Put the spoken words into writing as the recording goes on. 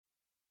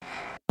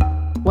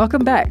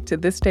Welcome back to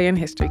This Day in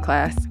History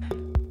class,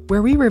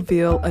 where we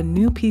reveal a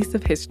new piece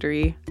of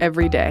history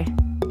every day.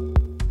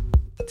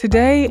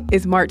 Today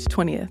is March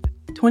 20th,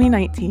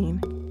 2019.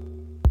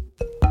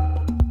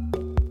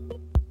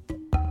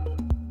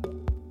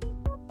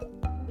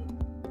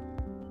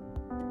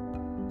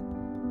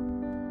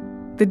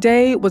 The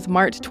day was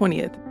March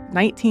 20th,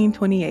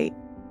 1928.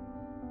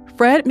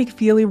 Fred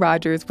McFeely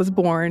Rogers was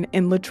born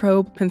in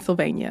Latrobe,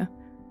 Pennsylvania.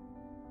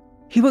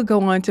 He would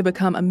go on to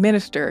become a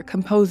minister,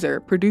 composer,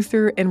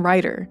 producer, and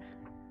writer.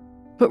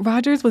 But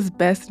Rogers was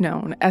best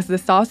known as the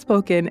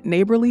soft-spoken,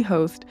 neighborly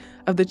host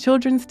of the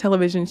children's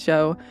television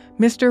show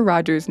Mr.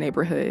 Rogers'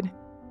 Neighborhood.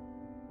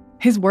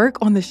 His work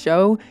on the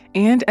show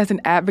and as an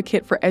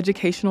advocate for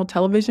educational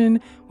television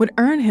would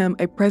earn him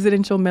a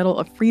Presidential Medal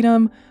of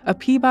Freedom, a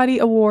Peabody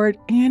Award,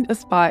 and a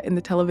spot in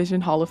the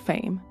Television Hall of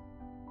Fame.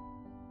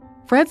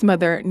 Fred's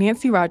mother,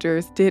 Nancy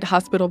Rogers, did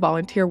hospital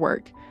volunteer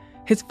work.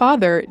 His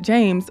father,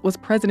 James, was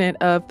president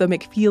of the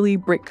McFeely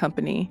Brick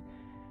Company.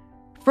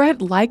 Fred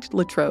liked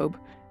Latrobe,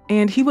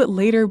 and he would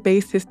later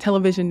base his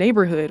television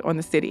neighborhood on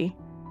the city.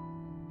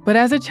 But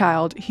as a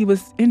child, he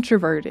was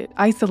introverted,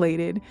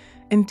 isolated,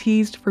 and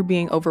teased for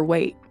being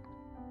overweight.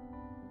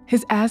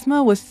 His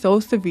asthma was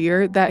so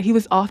severe that he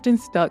was often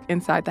stuck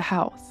inside the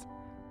house.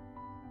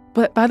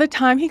 But by the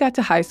time he got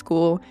to high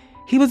school,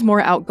 he was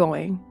more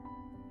outgoing.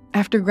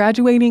 After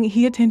graduating,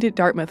 he attended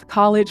Dartmouth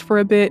College for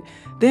a bit,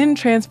 then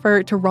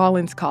transferred to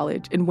Rollins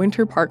College in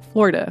Winter Park,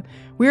 Florida,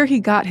 where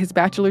he got his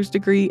bachelor's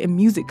degree in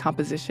music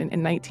composition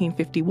in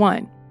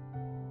 1951.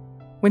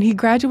 When he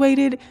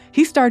graduated,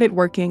 he started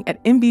working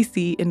at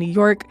NBC in New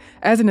York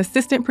as an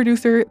assistant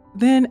producer,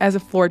 then as a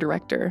floor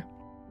director.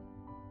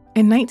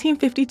 In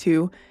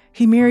 1952,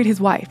 he married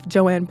his wife,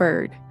 Joanne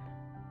Bird.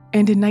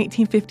 And in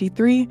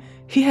 1953,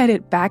 he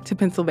headed back to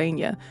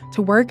Pennsylvania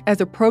to work as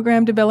a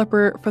program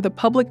developer for the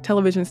public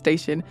television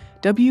station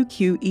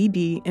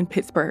WQED in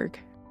Pittsburgh.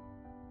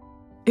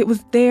 It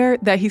was there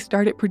that he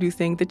started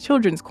producing The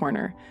Children's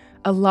Corner,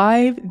 a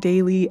live,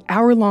 daily,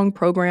 hour-long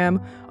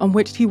program on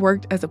which he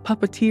worked as a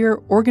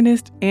puppeteer,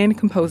 organist, and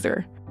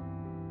composer.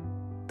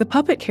 The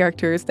puppet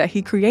characters that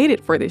he created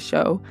for this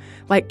show,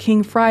 like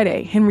King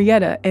Friday,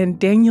 Henrietta, and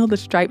Daniel the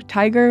Striped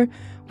Tiger,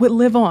 would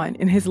live on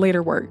in his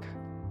later work.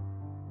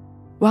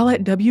 While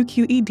at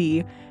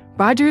WQED,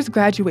 Rogers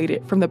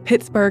graduated from the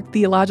Pittsburgh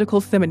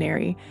Theological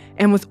Seminary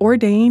and was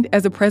ordained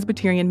as a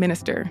Presbyterian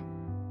minister.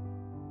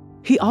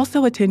 He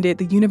also attended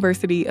the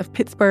University of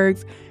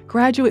Pittsburgh's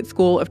Graduate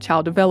School of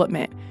Child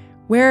Development,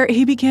 where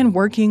he began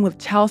working with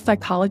child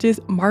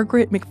psychologist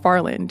Margaret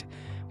McFarland,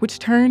 which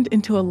turned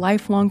into a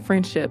lifelong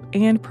friendship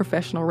and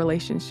professional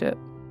relationship.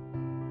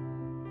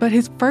 But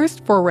his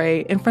first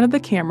foray in front of the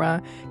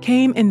camera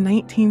came in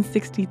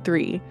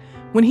 1963,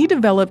 when he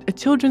developed a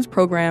children's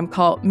program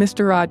called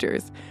Mr.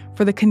 Rogers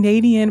for the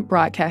Canadian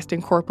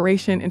Broadcasting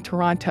Corporation in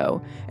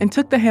Toronto and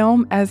took the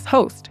helm as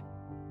host.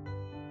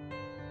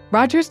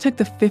 Rogers took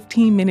the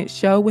 15-minute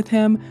show with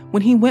him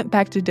when he went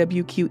back to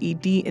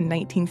WQED in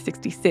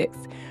 1966,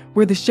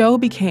 where the show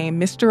became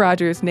Mr.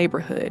 Rogers'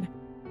 Neighborhood.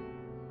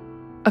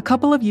 A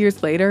couple of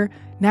years later,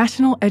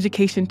 National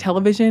Education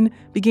Television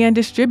began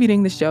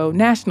distributing the show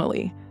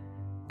nationally.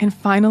 And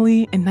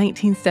finally, in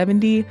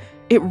 1970,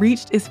 it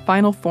reached its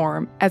final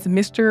form as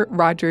Mr.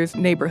 Rogers'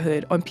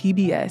 Neighborhood on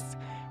PBS,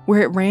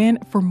 where it ran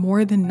for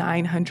more than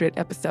 900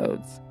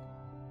 episodes.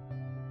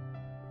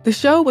 The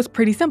show was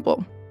pretty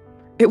simple.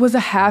 It was a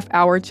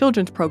half-hour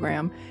children's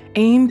program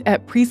aimed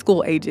at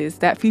preschool ages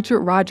that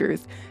featured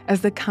Rogers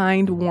as the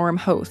kind, warm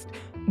host,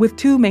 with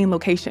two main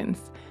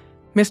locations,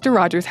 Mr.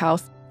 Rogers'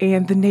 house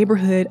and the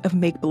neighborhood of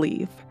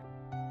make-believe.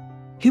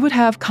 He would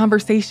have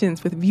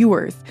conversations with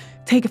viewers,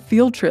 take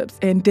field trips,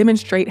 and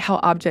demonstrate how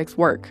objects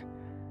work.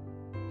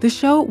 The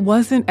show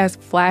wasn't as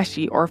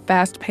flashy or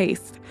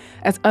fast-paced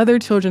as other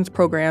children's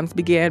programs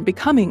began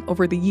becoming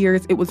over the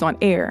years it was on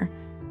air.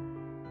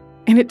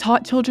 And it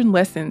taught children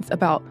lessons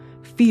about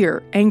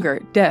fear,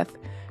 anger, death,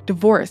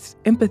 divorce,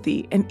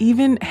 empathy, and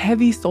even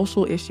heavy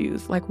social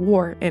issues like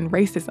war and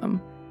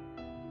racism.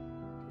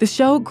 The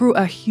show grew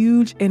a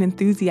huge and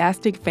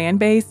enthusiastic fan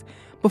base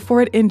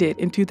before it ended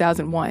in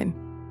 2001.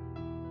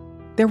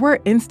 There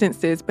were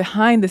instances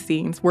behind the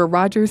scenes where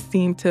Rogers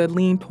seemed to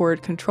lean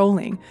toward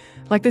controlling,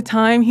 like the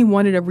time he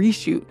wanted a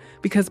reshoot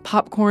because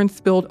popcorn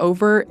spilled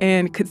over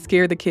and could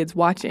scare the kids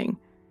watching.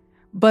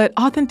 But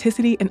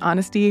authenticity and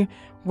honesty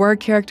were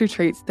character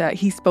traits that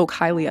he spoke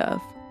highly of.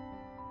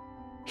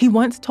 He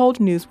once told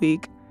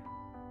Newsweek,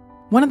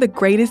 "One of the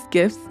greatest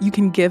gifts you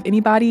can give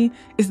anybody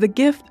is the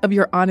gift of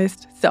your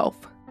honest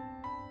self.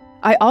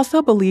 I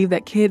also believe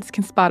that kids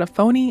can spot a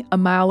phony a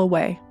mile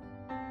away."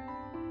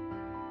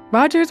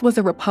 Rogers was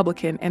a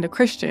Republican and a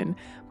Christian,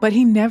 but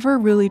he never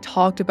really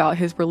talked about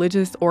his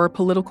religious or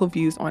political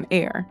views on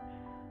air.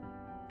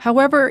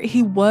 However,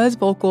 he was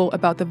vocal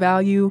about the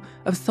value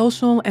of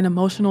social and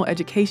emotional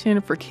education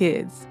for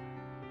kids.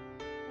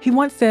 He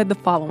once said the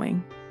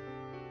following,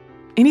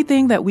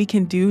 "Anything that we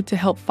can do to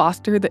help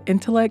foster the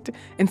intellect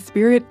and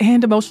spirit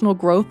and emotional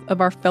growth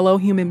of our fellow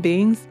human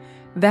beings,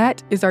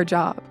 that is our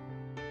job."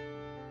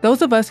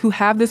 Those of us who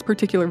have this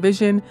particular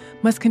vision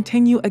must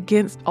continue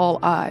against all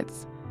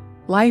odds.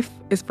 Life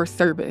is for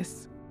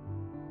service.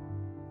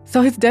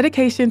 So his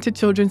dedication to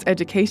children's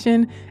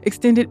education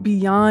extended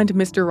beyond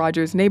Mr.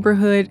 Rogers'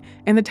 neighborhood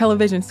and the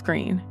television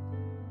screen.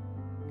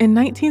 In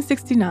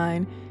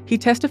 1969, he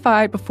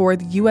testified before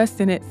the U.S.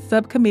 Senate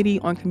Subcommittee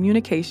on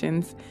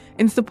Communications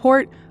in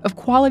support of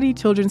quality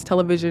children's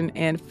television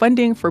and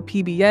funding for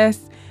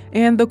PBS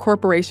and the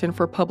Corporation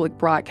for Public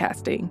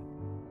Broadcasting.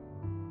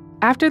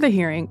 After the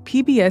hearing,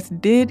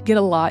 PBS did get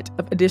a lot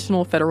of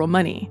additional federal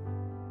money.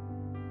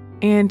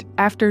 And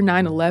after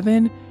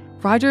 9/11,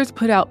 Rogers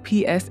put out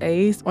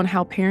PSAs on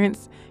how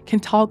parents can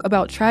talk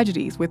about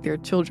tragedies with their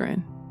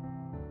children.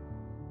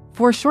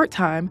 For a short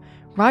time,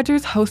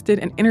 Rogers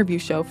hosted an interview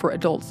show for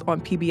adults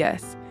on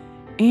PBS,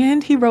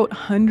 and he wrote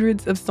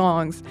hundreds of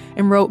songs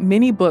and wrote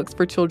many books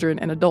for children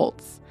and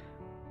adults.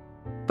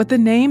 But the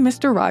name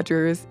Mr.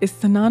 Rogers is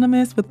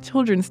synonymous with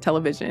children's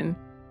television.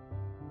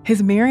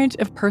 His marriage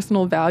of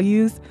personal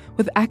values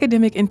with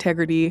academic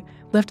integrity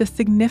left a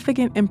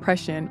significant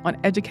impression on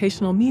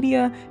educational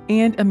media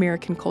and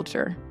American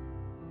culture.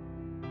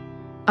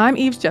 I'm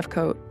Eve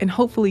Jeffcoat, and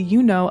hopefully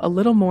you know a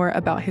little more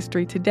about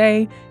history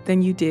today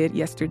than you did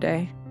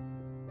yesterday.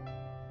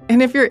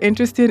 And if you're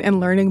interested in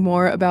learning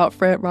more about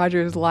Fred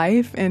Rogers'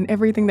 life and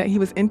everything that he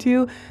was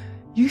into,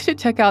 you should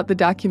check out the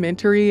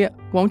documentary,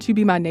 Won't You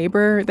Be My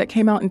Neighbor, that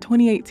came out in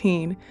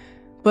 2018.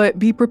 But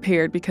be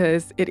prepared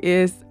because it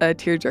is a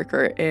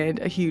tearjerker and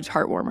a huge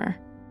heartwarmer.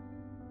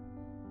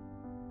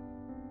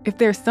 If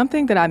there's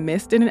something that I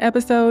missed in an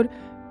episode,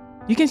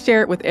 you can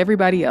share it with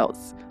everybody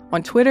else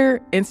on Twitter,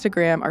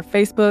 Instagram, or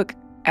Facebook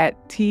at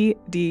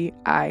TDIHC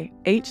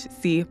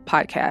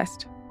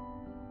Podcast.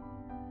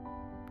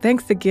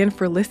 Thanks again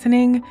for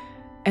listening,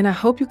 and I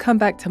hope you come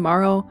back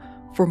tomorrow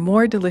for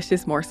more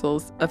delicious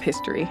morsels of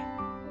history.